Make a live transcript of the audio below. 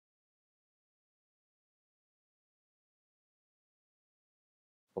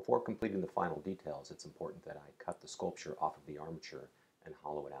Before completing the final details, it's important that I cut the sculpture off of the armature and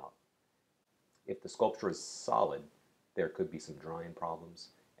hollow it out. If the sculpture is solid, there could be some drying problems,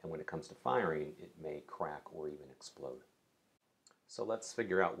 and when it comes to firing, it may crack or even explode. So let's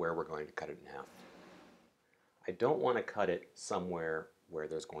figure out where we're going to cut it in half. I don't want to cut it somewhere where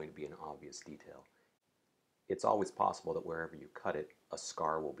there's going to be an obvious detail. It's always possible that wherever you cut it, a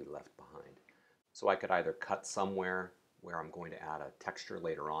scar will be left behind. So I could either cut somewhere where I'm going to add a texture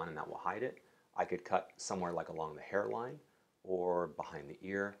later on and that will hide it. I could cut somewhere like along the hairline or behind the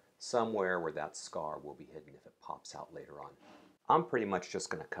ear, somewhere where that scar will be hidden if it pops out later on. I'm pretty much just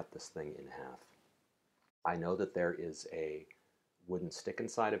going to cut this thing in half. I know that there is a wooden stick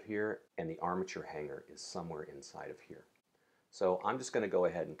inside of here and the armature hanger is somewhere inside of here. So I'm just going to go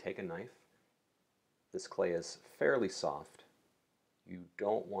ahead and take a knife. This clay is fairly soft. You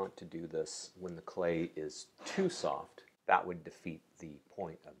don't want to do this when the clay is too soft. That would defeat the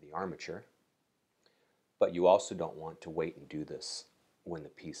point of the armature. But you also don't want to wait and do this when the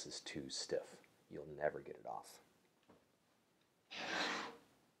piece is too stiff. You'll never get it off.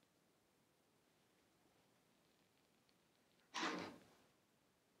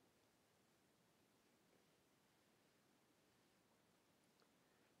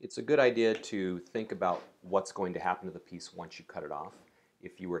 It's a good idea to think about what's going to happen to the piece once you cut it off.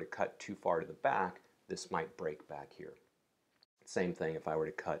 If you were to cut too far to the back, this might break back here. Same thing if I were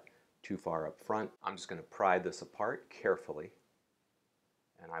to cut too far up front. I'm just going to pry this apart carefully.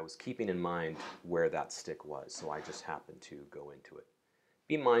 And I was keeping in mind where that stick was, so I just happened to go into it.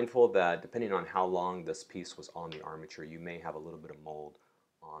 Be mindful that depending on how long this piece was on the armature, you may have a little bit of mold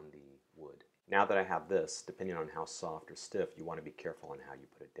on the wood. Now that I have this, depending on how soft or stiff, you want to be careful on how you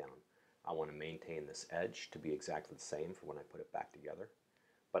put it down. I want to maintain this edge to be exactly the same for when I put it back together.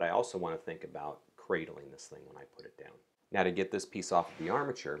 But I also want to think about cradling this thing when I put it down. Now to get this piece off of the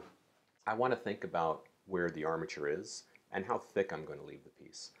armature, I want to think about where the armature is and how thick I'm going to leave the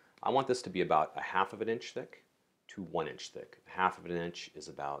piece. I want this to be about 1/2 of an inch thick to 1 inch thick. 1/2 of an inch is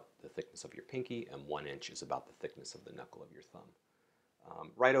about the thickness of your pinky and 1 inch is about the thickness of the knuckle of your thumb.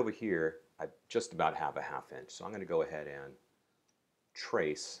 Right over here, I just about have 1/2 inch, so I'm going to go ahead and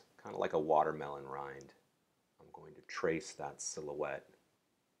trace, kind of like a watermelon rind. I'm going to trace that silhouette,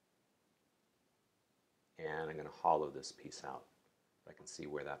 and I'm going to hollow this piece out. I can see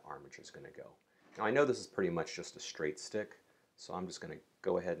where that armature is going to go. Now I know this is pretty much just a straight stick, so I'm just going to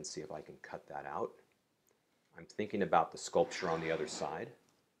go ahead and see if I can cut that out. I'm thinking about the sculpture on the other side.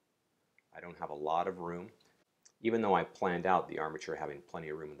 I don't have a lot of room. Even though I planned out the armature having plenty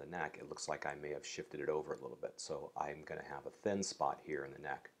of room in the neck, it looks like I may have shifted it over a little bit. So I'm going to have a thin spot here in the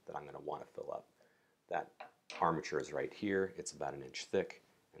neck that I'm going to want to fill up. That armature is right here. It's about 1 inch thick,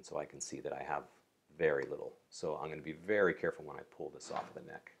 and so I can see that I have very little. So I'm going to be very careful when I pull this off of the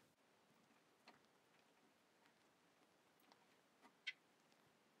neck.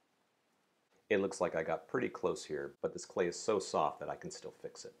 It looks like I got pretty close here, but this clay is so soft that I can still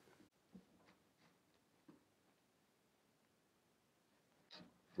fix it.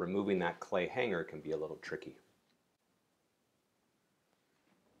 Removing that clay hanger can be a little tricky.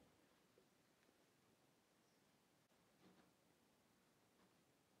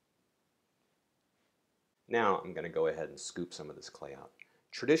 Now I'm going to go ahead and scoop some of this clay out.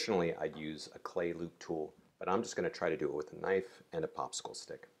 Traditionally, I'd use a clay loop tool, but I'm just going to try to do it with a knife and a popsicle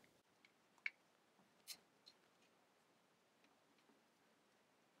stick.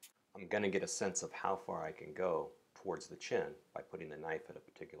 I'm going to get a sense of how far I can go towards the chin by putting the knife at a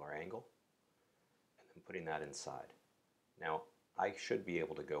particular angle and then putting that inside. Now, I should be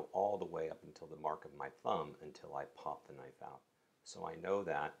able to go all the way up until the mark of my thumb until I pop the knife out. So I know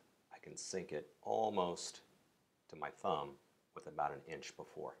that I can sink it almost to my thumb with about 1 inch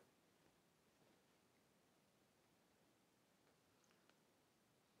before.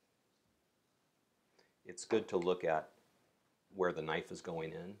 It's good to look at where the knife is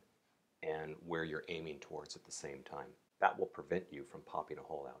going in and where you're aiming towards at the same time. That will prevent you from popping a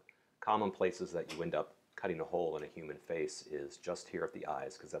hole out. Common places that you end up cutting a hole in a human face is just here at the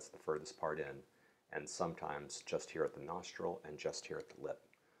eyes, because that's the furthest part in, and sometimes just here at the nostril and just here at the lip.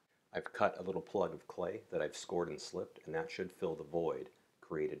 I've cut a little plug of clay that I've scored and slipped, and that should fill the void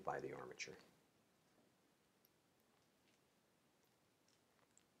created by the armature.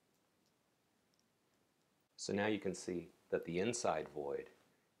 So now you can see that the inside void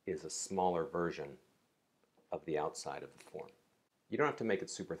is a smaller version of the outside of the form. You don't have to make it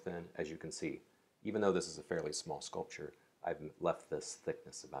super thin, as you can see. Even though this is a fairly small sculpture, I've left this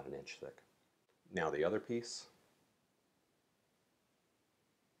thickness about 1 inch thick. Now the other piece.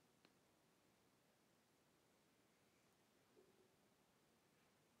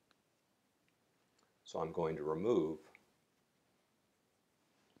 So I'm going to remove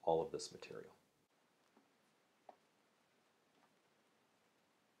all of this material.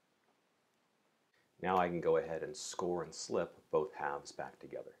 Now I can go ahead and score and slip both halves back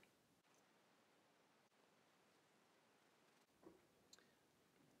together.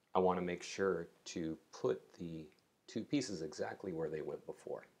 I want to make sure to put the two pieces exactly where they went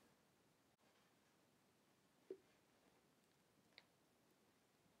before.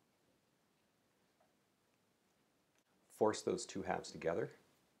 Force those two halves together,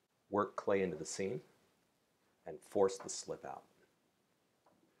 work clay into the seam, and force the slip out.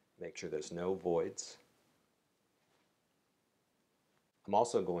 Make sure there's no voids. I'm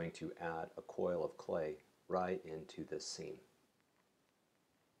also going to add a coil of clay right into this seam.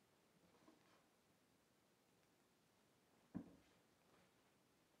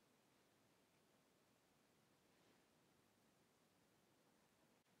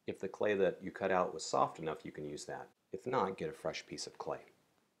 If the clay that you cut out was soft enough, you can use that. If not, get a fresh piece of clay.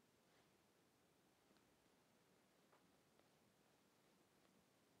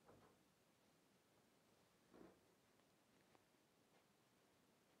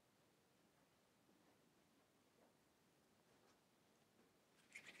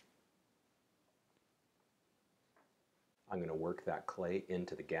 I'm going to work that clay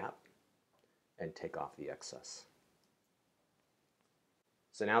into the gap and take off the excess.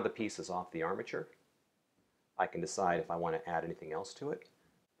 So now the piece is off the armature. I can decide if I want to add anything else to it,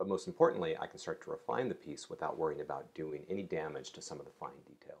 but most importantly, I can start to refine the piece without worrying about doing any damage to some of the fine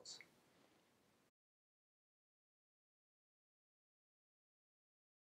details.